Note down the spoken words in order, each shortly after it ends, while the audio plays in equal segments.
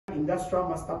Industrial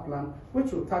Master Plan,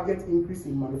 which will target increase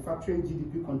in manufacturing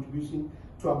GDP contribution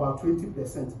to about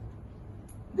 20%.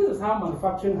 This is how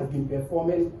manufacturing has been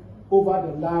performing over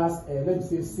the last, let me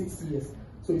say, 6 years.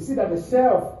 So you see that the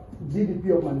share of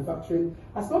GDP of manufacturing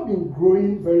has not been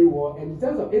growing very well, and in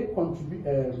terms of its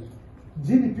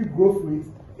GDP growth rate,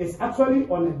 it's actually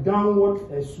on a downward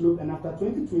slope, and after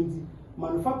 2020,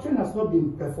 manufacturing has not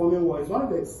been performing well. It's one of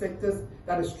the sectors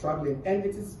that is struggling, and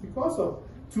it is because of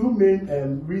two main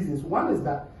reasons. One is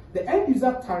that the end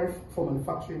user tariff for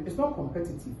manufacturing is not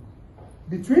competitive.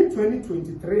 Between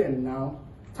 2023 and now,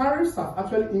 tariffs have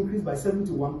actually increased by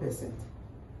 71%.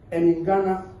 And in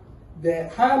Ghana, the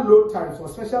higher load tariffs or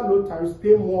special load tariffs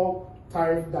pay more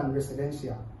tariff than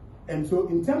residential. And so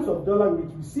in terms of dollar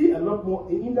rate, we see a lot more,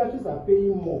 industries are paying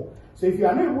more. So if you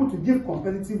are not able to give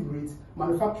competitive rates,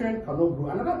 manufacturing cannot grow.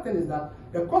 Another thing is that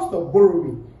the cost of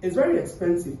borrowing is very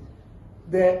expensive.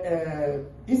 The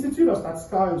Institute of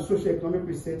Statistical and Socioeconomic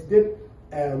Research did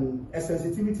a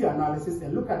sensitivity analysis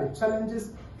and look at the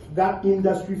challenges that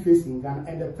industry faces in Ghana.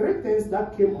 And the three things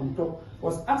that came on top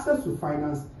was access to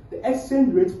finance, the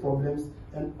exchange rate problems,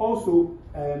 and also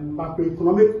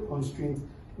macroeconomic constraints.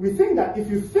 We think that if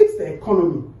you fix the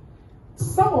economy,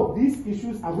 some of these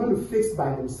issues are going to fix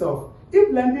by themselves.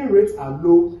 If lending rates are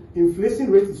low, inflation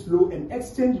rate is low, and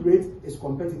exchange rate is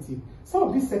competitive, some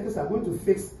of these sectors are going to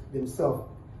fix themselves.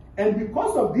 And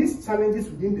because of these challenges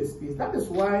within the space, that is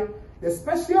why the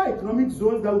special economic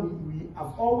zones that we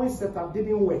have always set up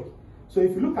didn't work. So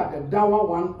if you look at the Dawa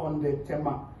one on the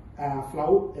Tema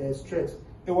Flow stretch,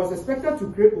 it was expected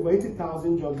to create over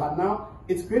 80,000 jobs, but now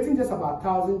it's creating just about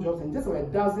 1,000 jobs, and just about a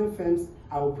dozen firms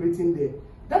are operating there.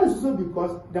 That is also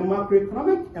because the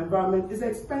macroeconomic environment is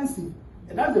expensive,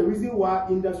 and that's the reason why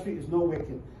industry is not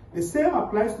working. The same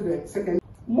applies to the second.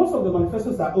 Most of the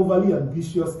manifestos are overly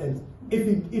ambitious, and if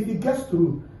it gets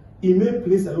through, it may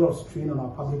place a lot of strain on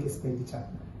our public expenditure.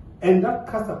 And that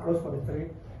cuts across for the three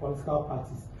political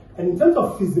parties. And in terms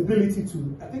of feasibility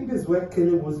too, I think this is where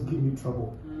Kelly was giving me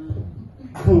trouble.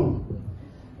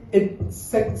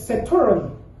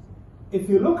 Sectorally, if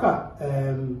you look at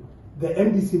the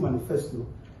NDC manifesto,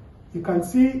 you can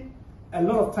see a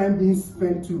lot of time being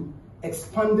spent to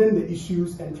expanding the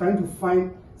issues and trying to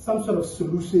find some sort of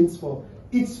solutions for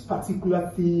each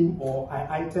particular theme or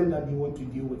item that they want to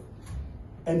deal with.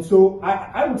 And so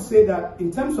I would say that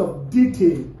in terms of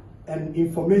detail and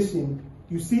information,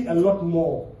 you see a lot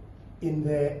more in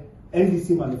the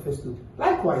NDC manifesto.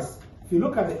 Likewise, if you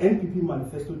look at the NPP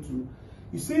manifesto too,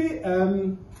 you see a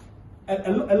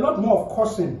lot more of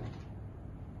caution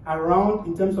around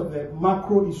in terms of the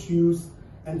macro issues,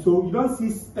 and so you don't see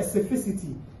specificity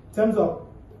in terms of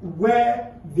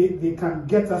where they can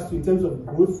get us to in terms of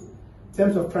growth, in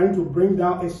terms of trying to bring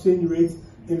down exchange rates,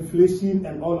 inflation,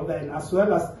 and all of that, and as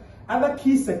well as other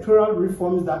key sectoral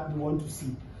reforms that we want to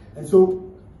see. And so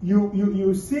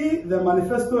you see the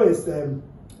manifesto is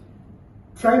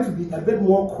trying to be a bit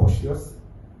more cautious,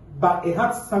 but it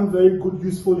has some very good,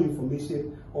 useful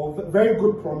information or very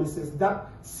good promises that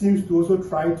seems to also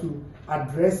try to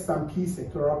address some key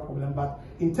sectoral problems. But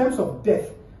in terms of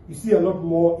depth, you see a lot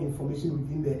more information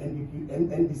within the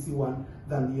NDC one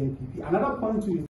than the NPP. Another point too is